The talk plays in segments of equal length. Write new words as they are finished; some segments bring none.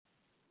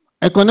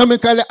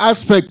economical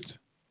aspect,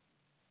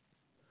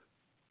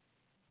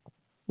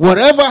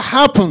 whatever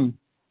happened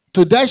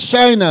to that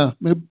China,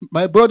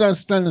 my brother and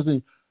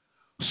sister,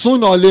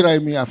 sooner or later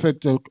it may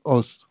affect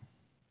us.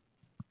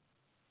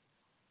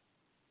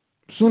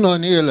 Sooner or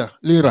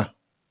later.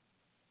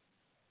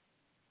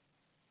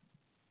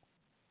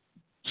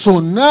 So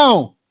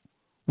now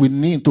we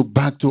need to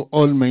back to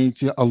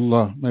Almighty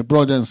Allah, my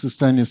brother and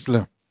sister in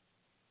Islam,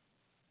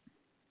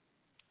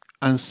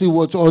 and see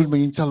what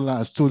Almighty Allah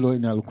has told us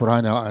in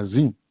Al-Quran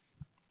Al-Azim.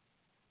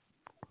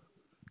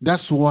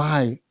 That's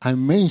why I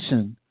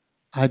mentioned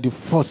at the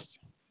first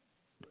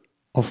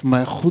of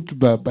my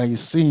khutbah by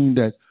saying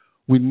that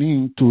we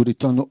need to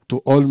return to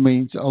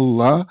Almighty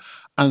Allah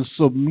and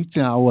submit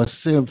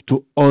ourselves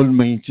to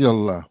Almighty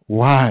Allah.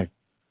 Why?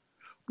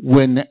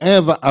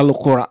 Whenever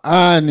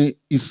Al-Quran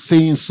is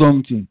saying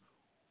something,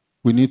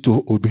 we need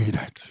to obey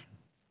that.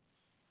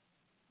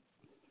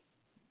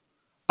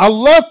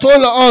 Allah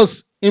told us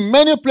in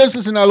many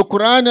places in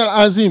Al-Quran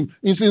Al-Azim,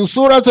 it's in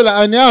Surah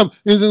Al-An'am,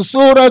 it's in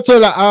Surah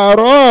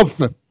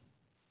Al-Araf,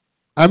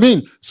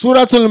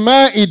 Surah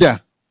Al-Ma'idah,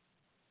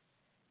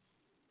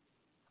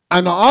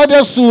 and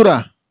other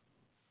surah.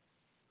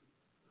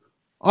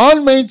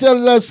 Almighty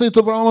Allah said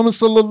to Muhammad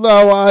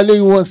sallallahu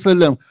alayhi wa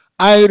sallam,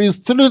 I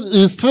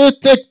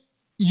restricted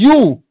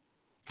you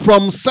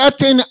from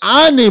certain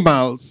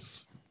animals.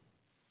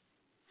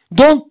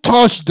 Don't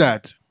touch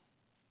that.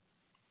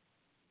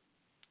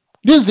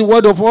 This is the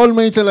word of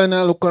Almighty Allah in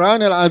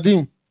Al-Quran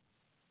Al-Azim.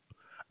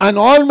 And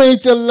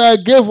Almighty Allah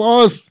gave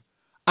us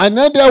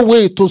another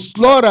way to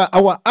slaughter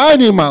our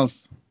animals.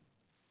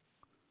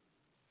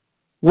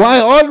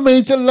 Why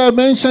Almighty Allah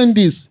mentioned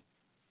this?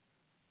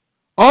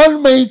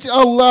 Almighty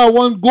Allah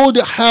wants good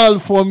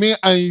health for me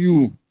and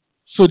you,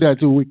 so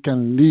that we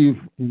can live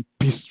in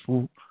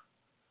peaceful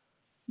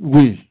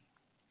way.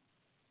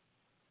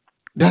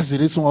 That's the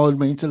reason why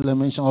Almighty Allah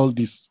mentioned all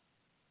this.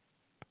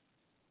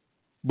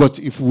 But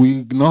if we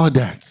ignore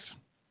that,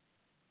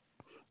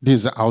 this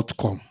is the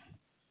outcome.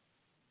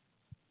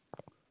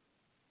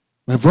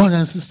 My brother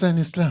and sister in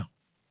Islam,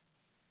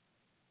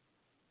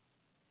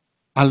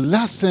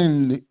 Allah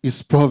sent His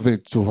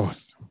prophet to us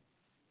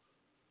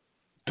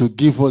to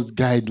give us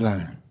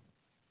guidelines.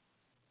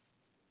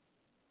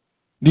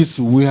 This is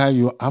where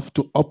you have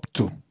to up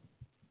to.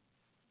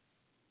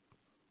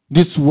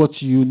 This is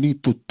what you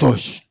need to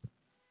touch.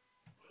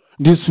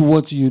 This is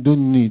what you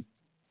don't need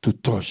to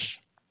touch.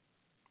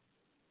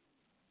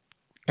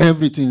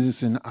 Everything is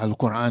in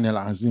Al-Quran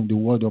Al-Azim, the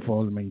word of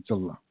Almighty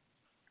Allah.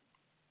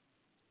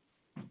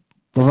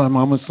 Prophet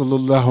Muhammad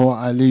sallallahu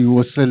alayhi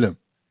wa sallam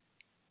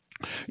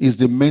is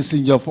the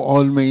messenger of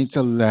Almighty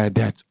Allah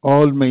that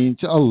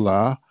Almighty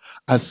Allah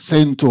has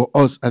sent to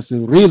us as a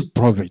real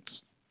prophet.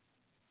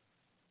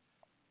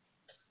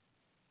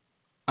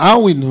 How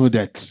we know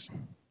that?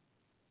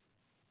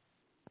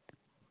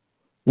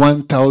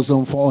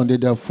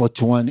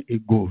 1441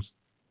 ago,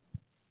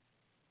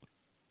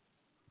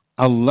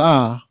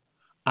 Allah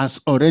has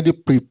already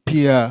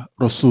prepared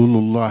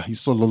Rasulullah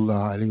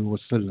sallallahu alayhi wa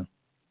sallam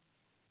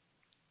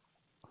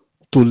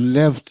to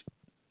left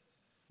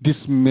this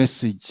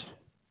message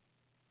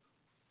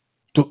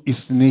to his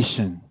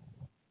nation,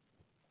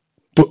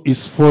 to his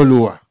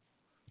follower,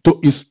 to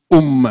his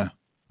ummah.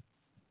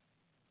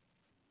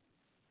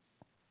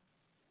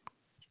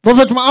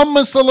 Prophet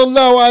Muhammad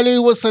sallallahu alayhi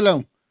wa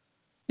sallam,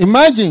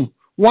 imagine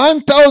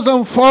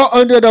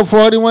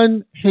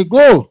 1441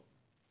 ago,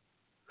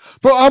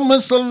 Prophet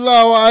Muhammad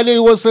sallallahu alayhi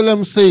wa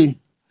sallam say,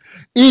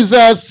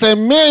 إذا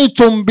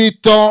سمعتم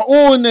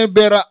بطاعون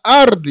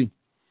بالأرض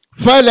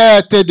فلا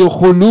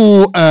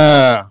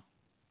تدخلوها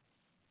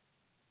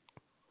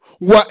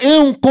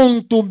وإن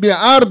كنتم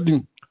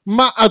بأرض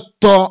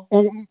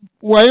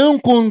وإن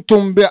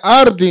كنتم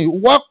بأرض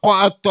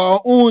وقع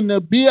الطاعون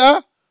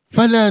بها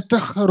فلا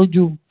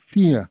تخرجوا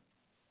فيها.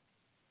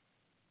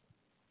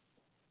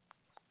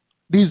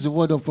 This is the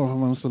word of Prophet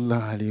Muhammad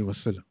sallallahu alayhi wa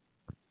sallam.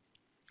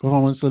 Prophet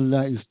Muhammad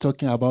sallallahu is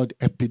talking about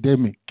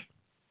epidemic,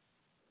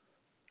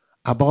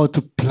 about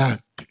plague,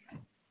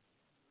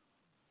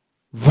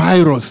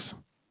 virus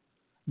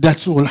that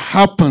will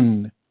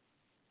happen,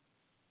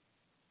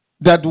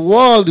 that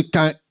world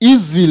can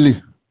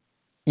easily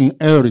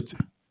inherit.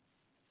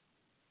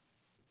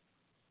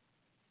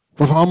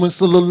 Prophet Muhammad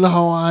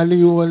sallallahu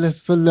alayhi wa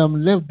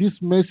sallam left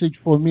this message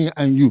for me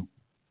and you.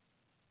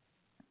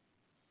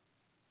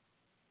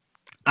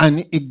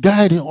 And it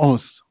guided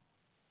us.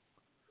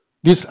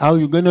 This is how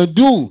you're going to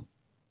do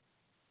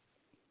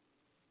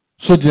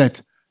so that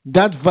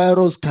that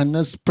virus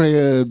cannot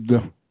spread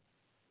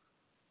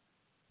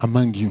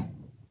among you.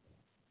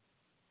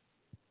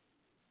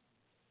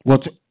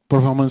 What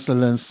Prophet Muhammad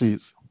sallallahu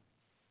says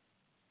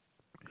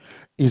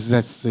is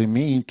that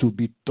سمعت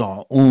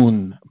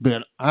بالطاعون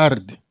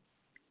بالأرض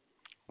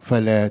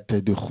فلا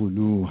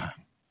تدخلوها.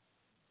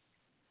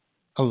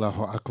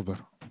 Allahu Akbar.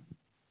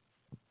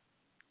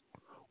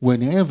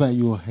 Whenever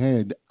you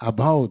heard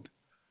about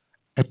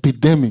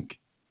epidemic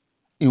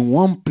in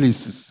one place,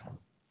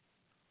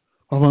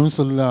 Prophet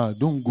sallallahu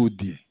don't go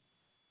there.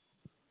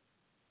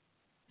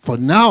 For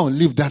now,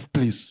 leave that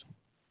place.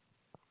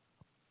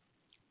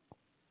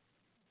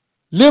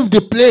 Leave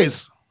the place.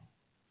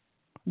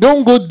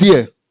 Don't go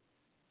there.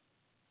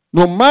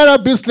 No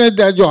matter business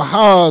that you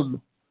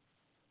have,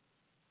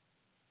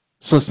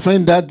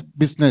 suspend that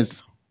business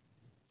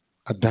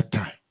at that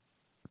time.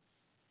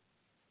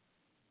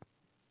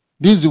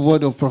 This is the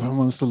word of Prophet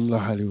Muhammad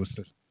sallallahu alaihi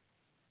wasallam.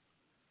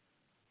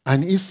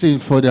 And he said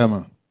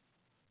furthermore,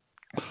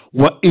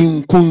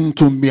 وَإِن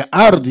كُنْتُمْ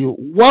بِأَرْضِ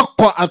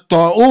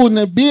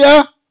وَقَعَطَعُونَ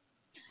بِهَا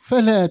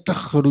فَلَا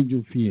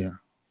تَخْرُجُوا فِيهَا.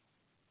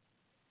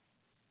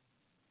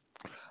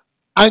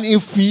 And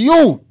if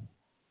you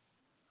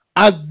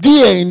are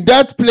there in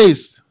that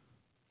place,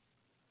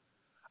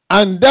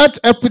 and that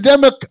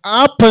epidemic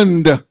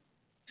happened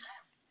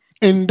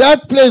in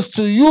that place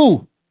to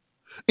you,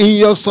 in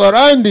your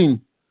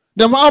surrounding,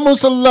 the Muhammad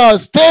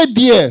sallallahu stay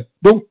there.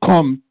 Don't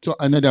come to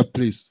another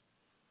place.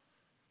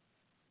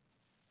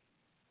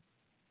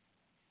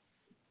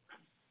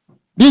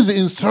 This is the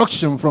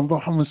instruction from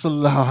Muhammad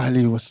sallallahu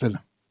alaihi wasallam.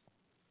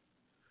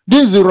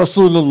 This is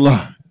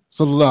Rasulullah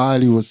sallallahu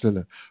alaihi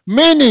wasallam.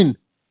 Meaning,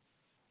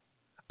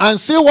 and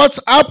see what's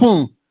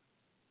happened.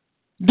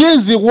 This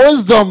is the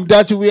wisdom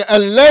that we are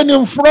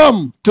learning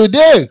from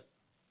today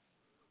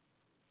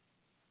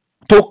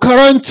to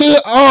quarantine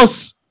us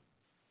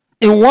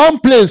in one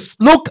place.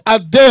 Look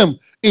at them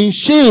in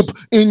sheep,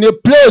 in a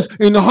place,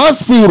 in a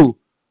hospital,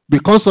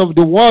 because of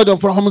the word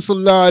of Muhammad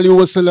sallallahu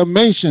alaihi wasallam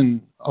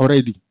mentioned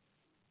already.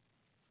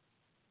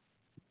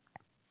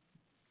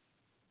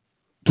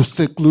 To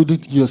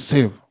seclude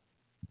yourself,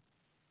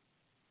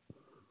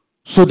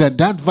 so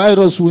that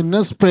virus will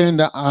not spread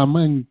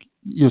among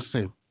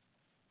yourself.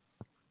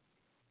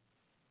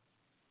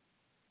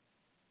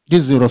 This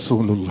is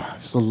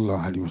Rasulullah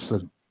sallallahu alaihi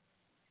wasallam.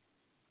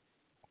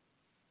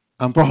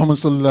 And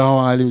Prophet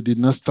sallallahu alaihi did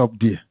not stop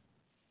there.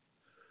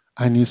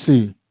 And he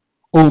said,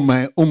 "Oh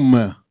my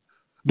ummah,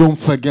 don't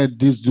forget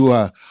this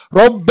dua.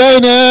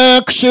 رَبَّنَا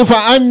اكْشِفْ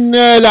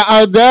عَنَّا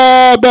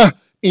الْعَذَابَ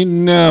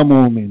إِنَّا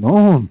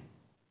مُؤْمِنُونَ."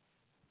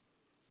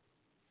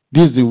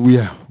 This is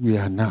where we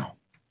are now.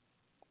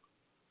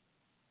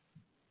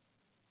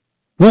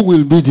 Who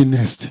will be the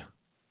next?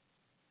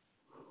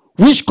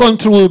 Which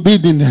country will be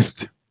the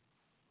next?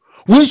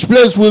 Which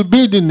place will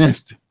be the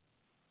next?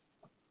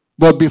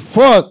 But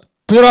before,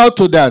 prior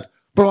to that,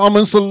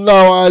 Prophet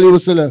sallallahu alaihi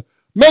wasallam,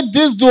 make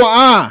this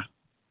dua.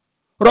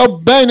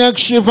 رَبَّنَا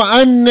اكْشِفْ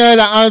عَنَّا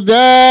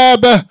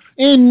الْعَذَابَ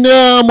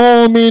إِنَّا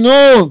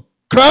مُؤْمِنُونَ.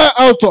 Cry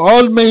out to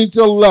Almighty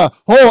Allah,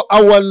 oh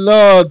our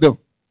Lord.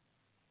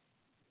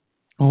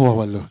 Oh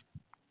our Lord.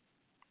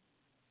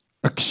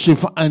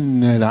 اكشف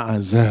عنا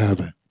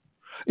العذاب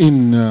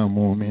إنا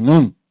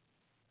مؤمنون.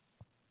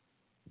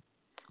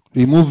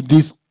 Remove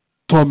this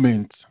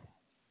torment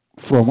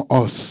from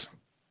us.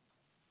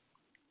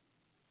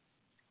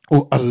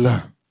 Oh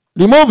Allah,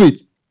 remove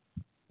it.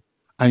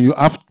 And you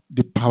have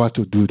the power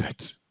to do that.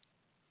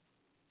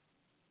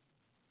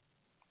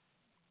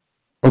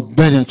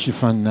 ربنا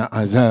اكشف عنا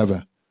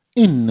عذاب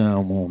إنا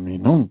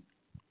مؤمنون.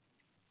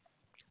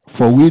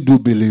 For we do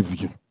believe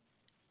you.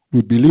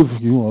 We believe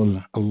you,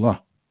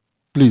 Allah.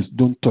 Please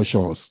don't touch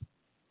us.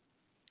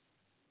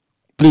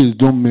 Please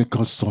don't make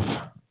us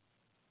suffer.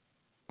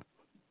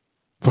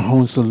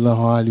 Prophet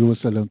sallallahu alaihi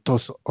wasallam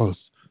taught us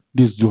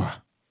this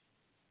dua.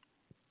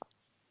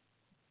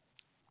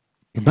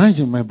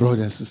 Imagine, my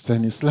brother and sister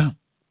in Islam,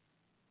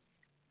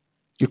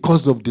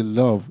 because of the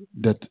love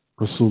that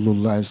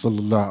Rasulullah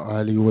sallallahu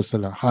alaihi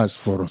wasallam has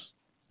for us.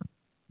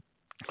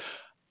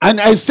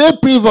 And I said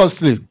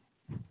previously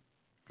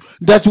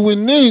that we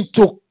need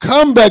to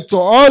come back to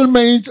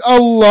Almighty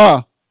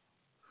Allah,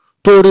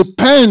 to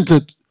repent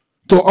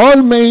to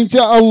Almighty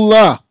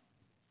Allah.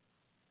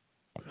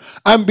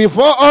 And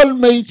before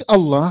Almighty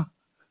Allah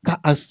can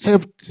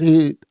accept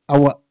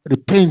our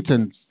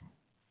repentance,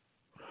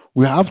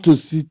 we have to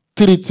see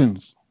three things.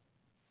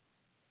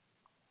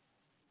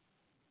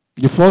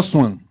 The first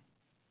one,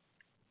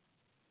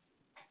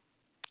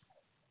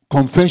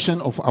 confession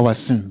of our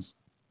sins.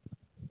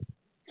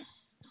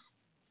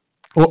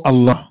 Oh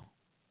Allah,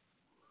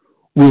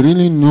 we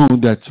really know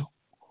that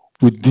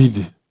we did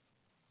it.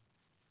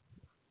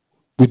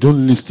 We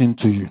don't listen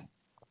to you.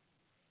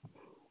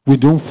 We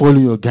don't follow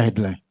your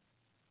guideline.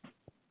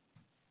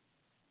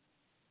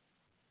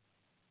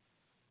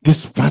 This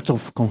part of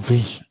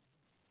confession.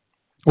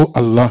 Oh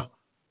Allah,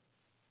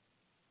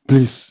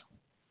 please.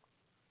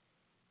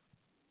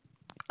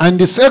 And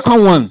the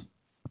second one,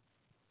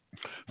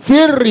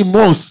 feel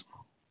remorse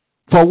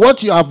for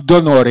what you have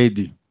done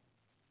already,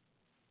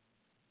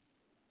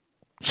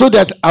 so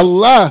that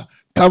Allah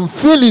can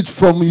feel it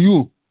from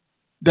you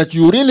that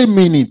you really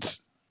mean it.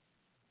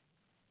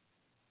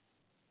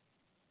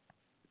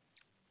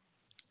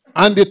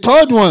 And the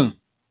third one,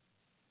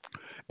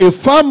 a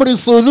firm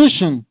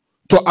resolution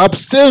to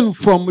abstain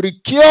from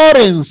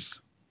recurrence,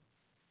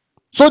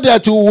 so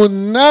that you will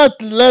not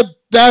let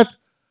that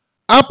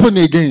happen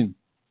again.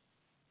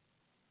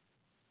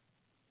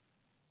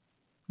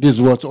 This is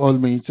what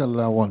Almighty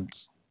Allah wants.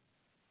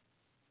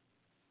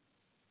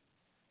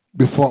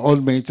 before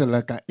Almighty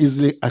Allah can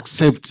easily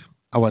accept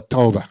our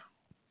tawbah.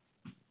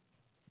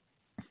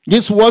 This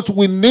is what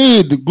we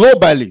need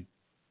globally.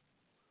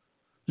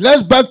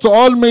 Let's back to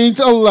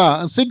Almighty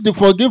Allah and seek the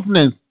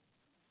forgiveness.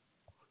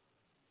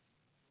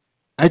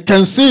 I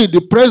can see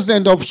the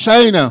president of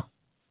China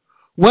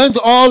went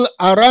all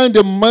around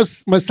the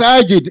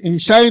masajid in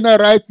China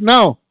right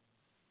now.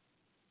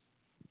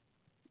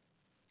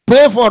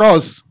 Pray for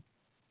us.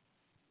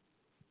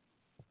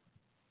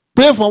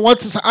 Pray for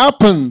what has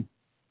happened.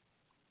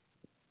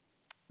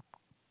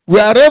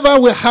 Wherever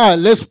we are,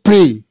 let's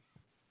pray.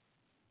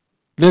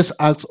 Let's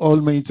ask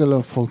Almighty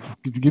Allah for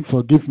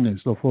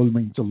forgiveness of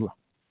Almighty Allah.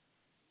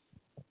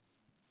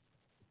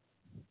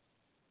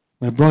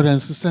 My brother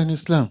and sister in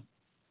Islam.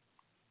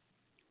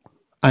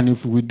 And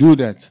if we do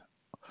that,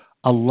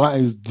 Allah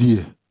is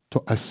there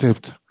to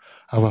accept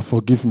our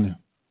forgiveness.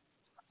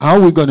 How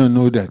are we going to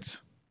know that?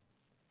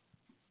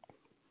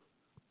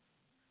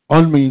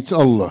 Almighty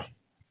Allah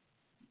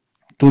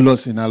told us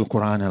in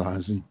Al-Quran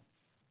Al-Azim,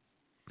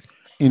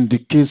 in the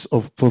case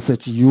of Prophet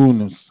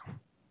Yunus,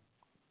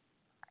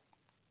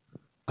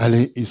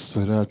 alayhi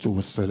salatu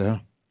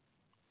wassalam,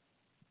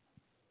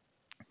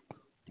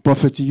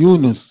 Prophet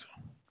Yunus,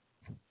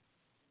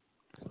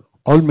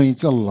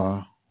 Almighty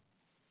Allah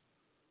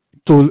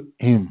told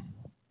him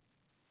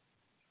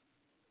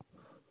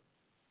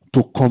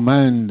to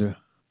command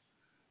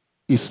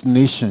his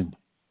nation,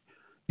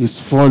 his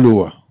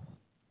follower,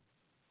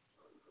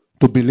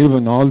 to believe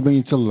in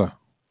Almighty Allah,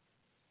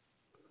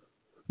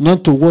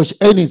 not to worship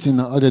anything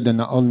other than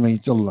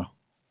Almighty Allah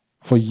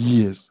for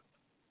years.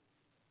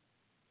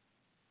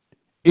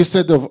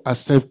 Instead of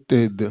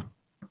accepted,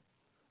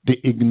 they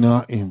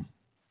ignore him.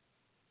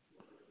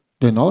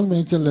 Then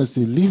Almighty Allah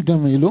said, leave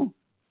them alone.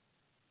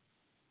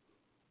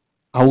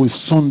 I will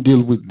soon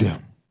deal with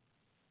them.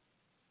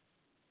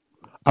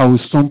 I will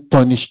soon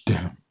punish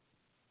them.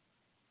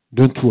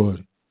 Don't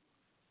worry.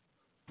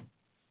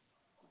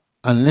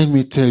 And let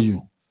me tell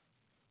you,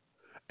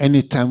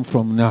 anytime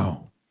from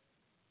now,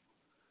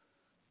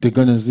 they're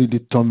going to see the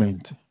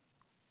torment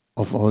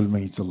of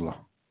Almighty Allah.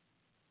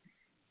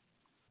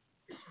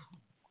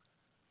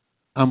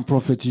 And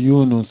Prophet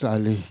Yunus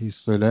alayhi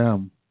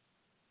salam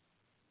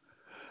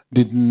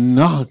did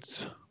not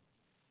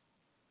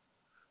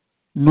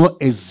know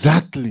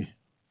exactly.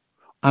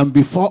 And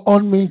before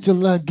Almighty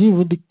Allah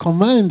gave the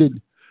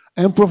commanded,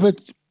 and Prophet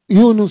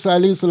Yunus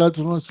alayhi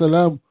salatu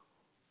salam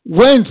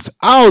went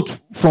out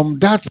from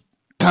that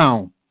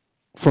town,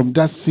 from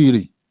that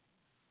city.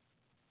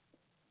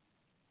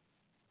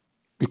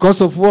 Because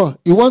of what?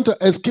 He wanted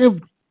to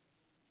escape.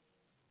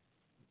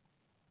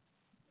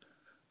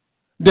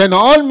 Then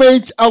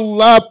Almighty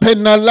Allah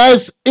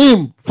penalized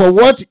him for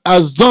what he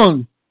has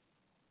done.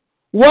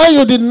 Why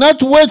you did not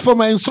wait for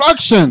my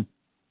instruction?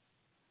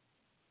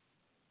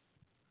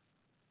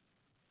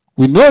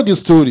 We know the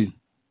story.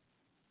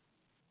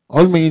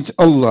 Almighty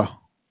Allah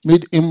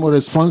made him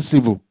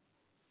responsible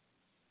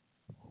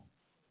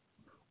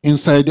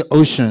inside the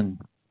ocean.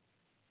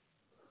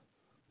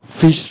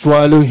 Fish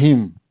swallow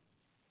him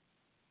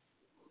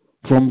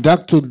from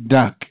dark to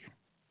dark.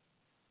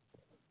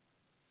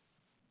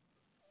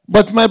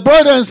 But my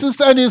brother and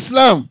sister in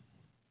Islam,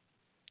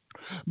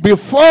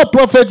 before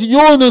Prophet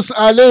Yunus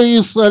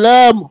alayhi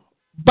salam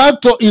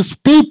back to his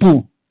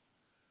people,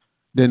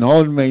 then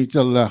Almighty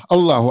Allah,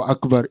 Allahu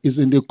Akbar, is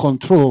in the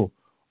control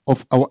of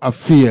our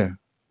affair.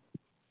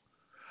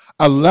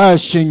 Allah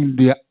changed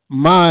their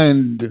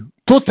mind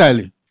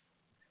totally,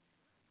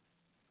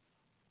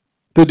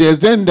 to the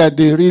extent that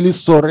they really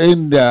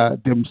surrender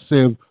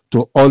themselves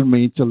to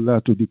Almighty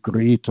Allah, to the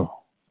Creator.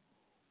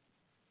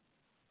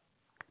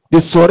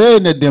 They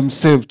surrender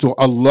themselves to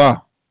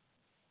Allah.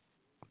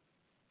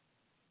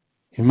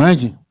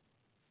 Imagine.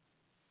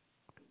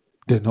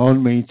 Then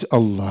Almighty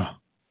Allah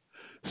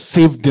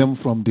saved them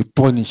from the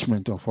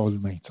punishment of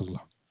Almighty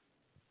Allah.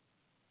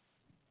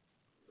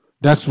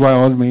 That's why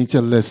Almighty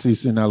Allah says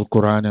in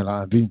Al-Quran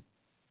Al-Azim,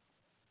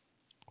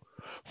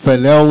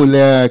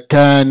 فَلَوْلَا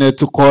كَانَتْ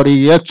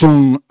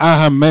قَرْيَةٌ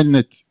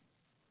آمَنَتْ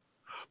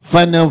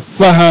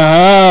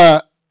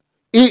فَنَفَّعَهَا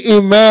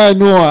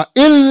إِيمَانُهَا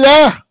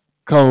إِلَّا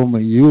قَوْمَ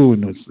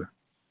يُونُسَ.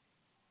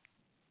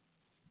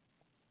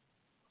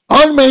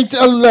 Almighty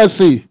Allah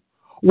says,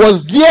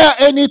 was there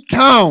any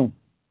town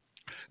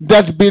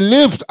that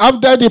believed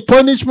after the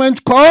punishment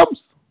comes?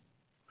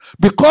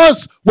 Because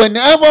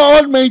whenever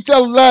Almighty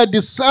Allah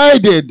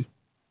decided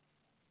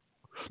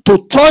to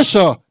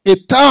torture a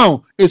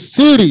town, a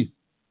city,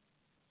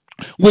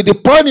 with the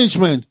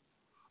punishment,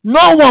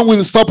 no one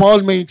will stop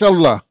Almighty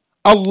Allah.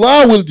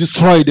 Allah will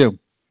destroy them.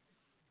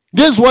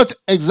 This is what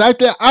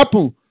exactly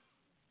happened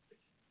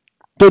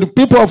to the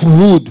people of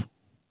Hud,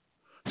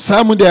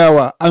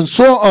 Samudawa, and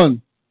so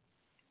on.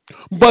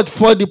 But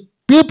for the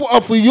people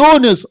of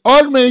Yunus,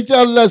 Almighty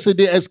Allah said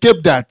they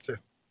escaped that.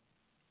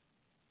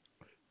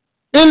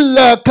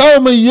 إِلَّا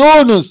قَوْمَ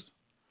يُونُسَ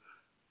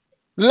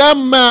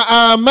لَمَّا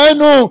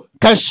آمَنُوا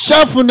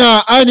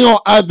كَشَّفْنَا عَنْهُمْ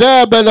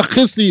عَذَابَ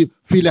الْخِزْيِ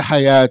فِي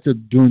الْحَيَاةِ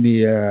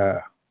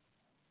الدُّنْيَا.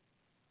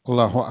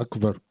 Allahu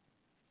Akbar.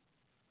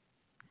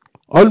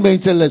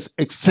 Almighty Allah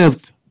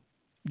except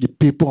the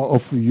people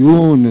of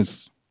Yunus.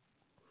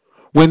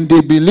 When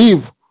they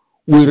believe,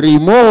 we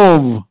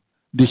remove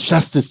the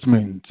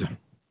chastisement.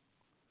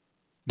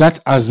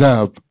 That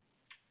azab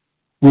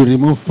we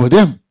remove for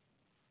them.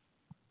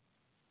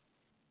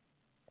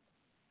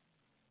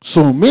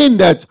 So mean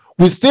that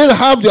we still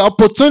have the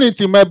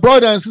opportunity, my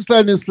brother and sister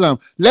in Islam.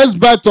 Let's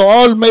back to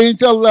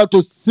Almighty Allah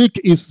to seek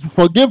His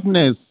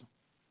forgiveness.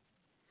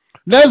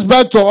 Let's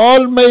back to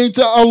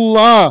Almighty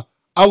Allah.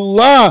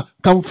 Allah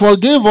can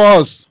forgive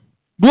us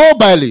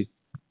globally.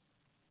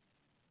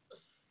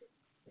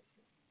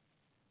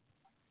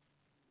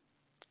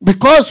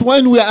 Because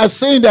when we are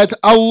saying that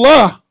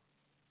Allah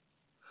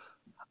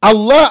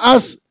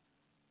has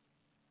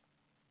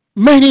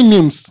many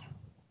names.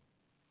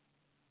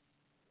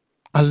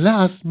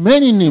 Allah has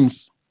many names.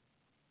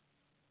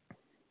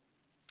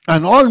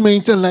 And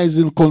Almighty Allah is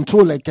in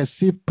control, like I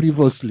said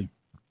previously.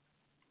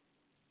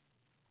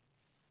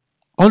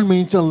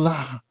 Almighty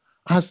Allah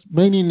has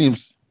many names.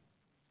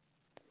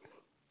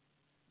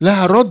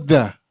 La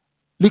Radda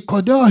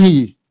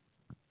Liqadahi.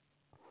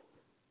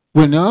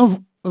 Whenever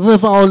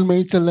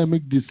Almighty Allah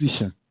make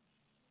decision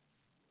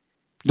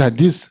that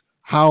this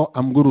how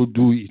I'm going to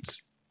do it.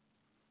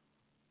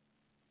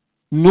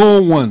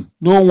 No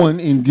one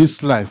in this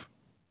life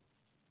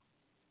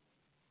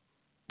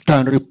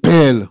can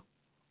repel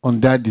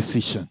on that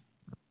decision.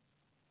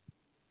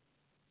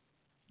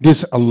 This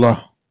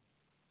Allah.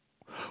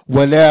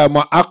 وَلَا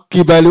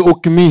مُعَقِّبَ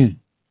لِحُكْمِهِ.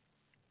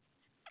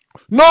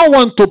 No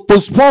one to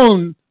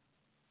postpone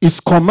his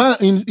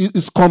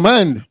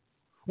command.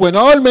 When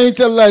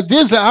Almighty Allah,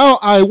 this is how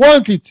I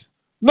want it.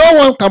 No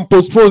one can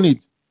postpone it.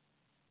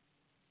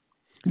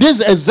 This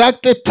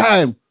exact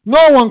time,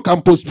 no one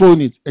can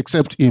postpone it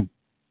except Him.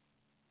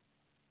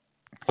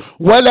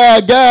 وَلَا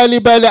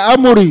غَالِبَ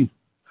لِأَمْرِهِ.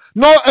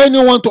 No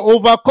anyone to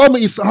overcome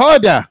His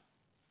order.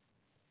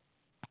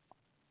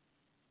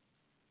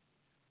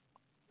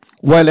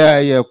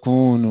 وَلَا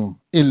يَكُونُ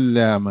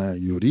إِلَّا مَا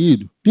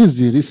يُرِيدُ. This is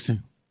the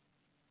reason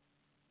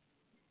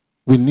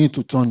we need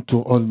to turn to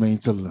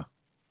Almighty Allah.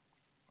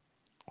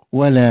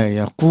 وَلَا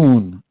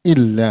يَكُونُ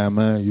إِلَّا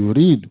مَا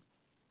يُرِيدُ.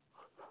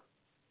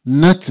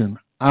 Nothing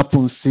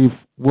happens save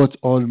what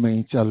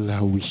Almighty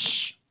Allah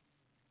wish.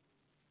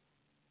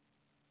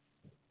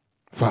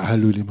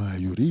 فَعَلُوا لِمَا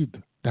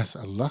يُرِيدُ. That's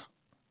Allah.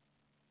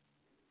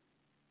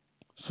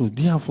 So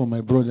therefore,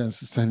 my brother and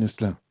sister in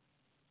Islam,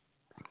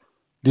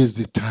 this is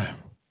the time.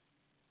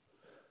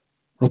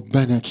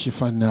 ربنا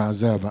اكشف عنا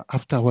عذاب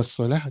after our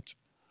salat.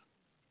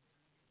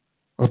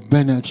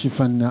 ربنا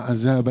اكشف عنا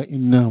عذاب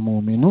إنا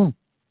مؤمنون.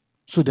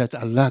 So that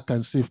Allah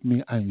can save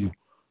me and you.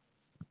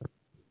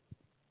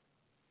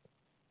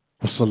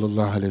 وصلى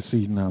الله على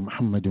سيدنا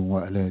محمد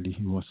وعلى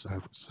آله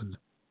وصحبه وسلم.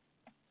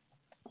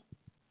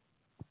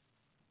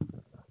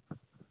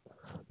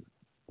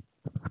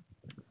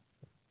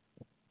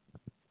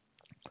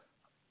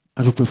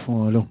 adúpẹ́ fún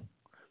Ọlọ́run,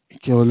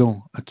 ìkẹ́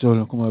Ọlọ́run àti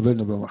Ọlọ́run kó máa bá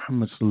Ànábì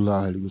Muhammad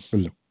sallallahu alayhi wa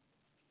sallam.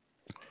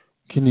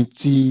 Kí ni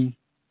tí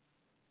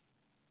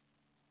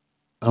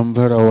à ń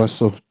bára wa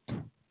sọ?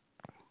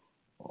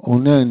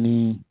 Òun náà ni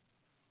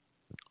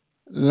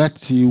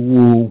láti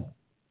wo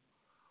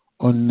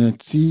ọ̀nà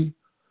tí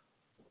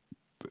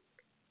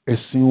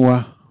ẹ̀sìn wa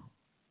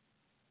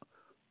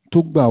tó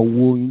gbà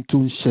wo ohun tó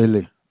ń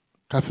ṣẹlẹ̀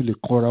ká fi lè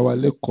kọ́ra wa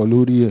lẹ́kọ̀ọ́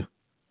lórí ẹ̀.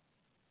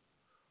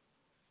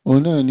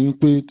 Òun náà ni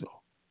pé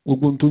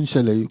gbogbo ohun tó ń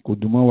ṣẹlẹ̀ yìí kò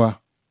dùn mọ́ wa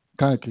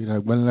káàkiri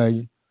àgbáńlá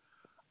ayé.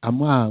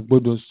 Àmọ́ a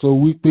gbọ́dọ̀ sọ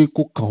wípé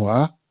kò kàn wá,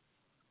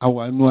 a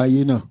wà nínú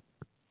ayé náà.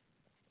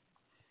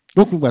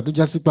 Lópin ìgbà tó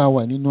já sí pé a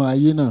wà nínú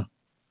ayé náà,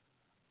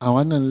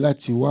 àwa náà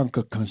láti wá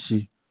nǹkan kan ṣe.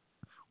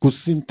 Kò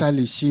sí ní ta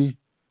lè ṣe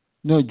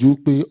náà ju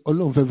pé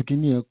Ọlọ́run fẹ́ fi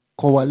kíní ẹ̀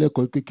kọ́ wa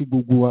lẹ́kọ̀ọ́ pé kí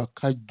gbogbo wa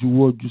ká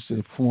juwọ́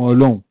jùsẹ̀ fún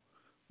Ọlọ́run.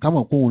 Ká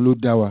mọ̀ pé òun ló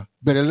dá wa.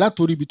 Bẹ̀rẹ̀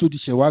látòrí ibi tó ti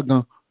ṣẹ̀ wá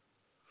gan.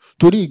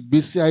 Torí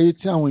ìgbésí ayé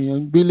tí àwọn èèyàn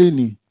ń gbé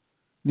lénìí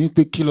ní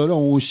pé kí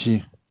l'Ọlọ́run ó ṣe.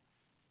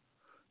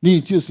 Ní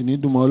ìyí tí ò sì ní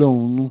dùn mọ́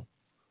Ọlọ́run nú.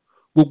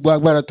 Gbogbo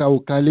agbára ta ò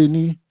kalẹ̀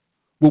ní,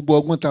 gbogbo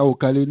ọgbọ́n ta ò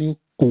kalẹ̀ ní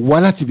kò wá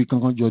láti ibi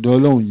kankan jọ̀dọ̀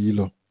Ọlọ́run yìí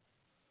lọ.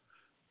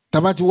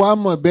 Tàbá ti wá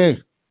mọ̀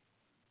bẹ́ẹ̀,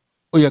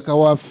 ó yẹ ká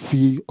wá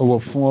fi ọ̀wọ̀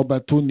fún ọba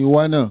tó ní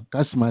wá náà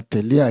ká sì máa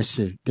tẹ̀lé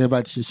àṣẹ gẹ́gẹ́ bá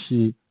ti ṣe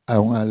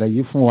àwọn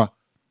àlàyé fún wa.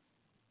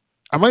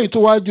 Àmọ́ èyí tó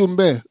wá jù ń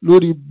bẹ̀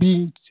lórí bí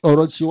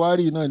ọ̀rọ̀ ti wá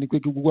rí náà ni pé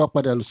kí gbogbo wa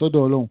padà lọ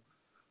sọ́dọ̀ Ọlọ́run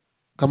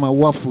ká máa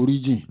wá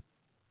foríjì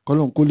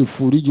kọ́lọ́run kó lè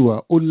foríjì wa.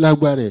 Ó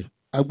lágbára ẹ̀,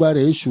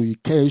 agbára èṣù,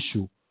 ìkẹ́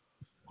èṣù,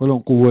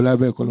 kọ́lọ́run kó wọlé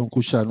abẹ́, kọ́lọ́run kó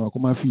ṣàánú wa, kó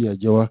má fìyà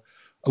jẹ wá.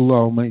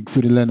 Allahumma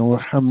ighfir lana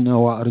warhamna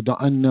wa'rid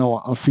 'anna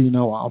wa'afina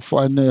wa'fu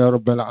 'anna ya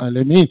rabbal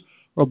alamin.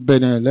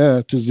 ربنا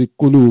لا تزغ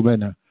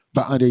قلوبنا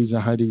بعد إذ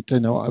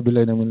هديتنا وهب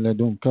لنا من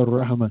لدنك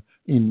الرحمة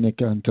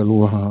إنك أنت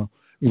الوهاب.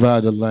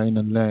 عباد الله إن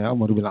الله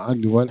يأمر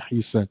بالعدل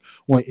والإحسان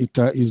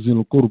وإيتاء ذي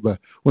القربى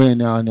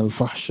وينهى عن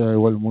الفحشاء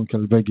والمنكر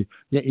والبغي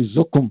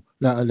يعظكم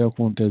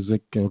لعلكم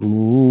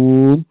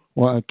تذكرون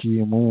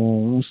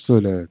وأقيموا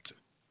الصلاة.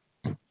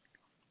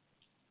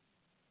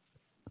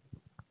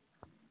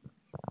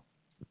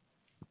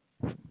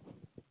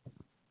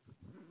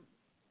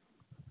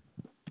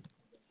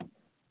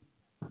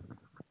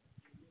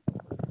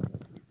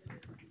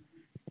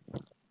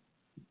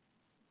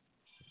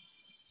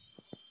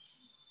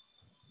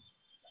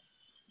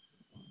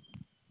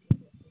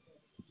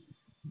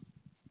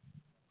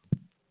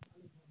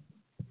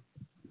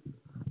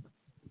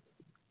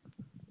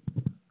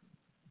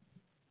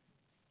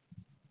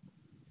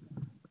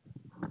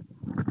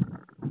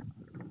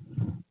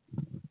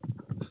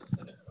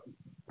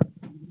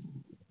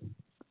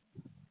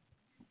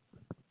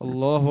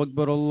 الله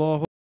أكبر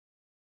الله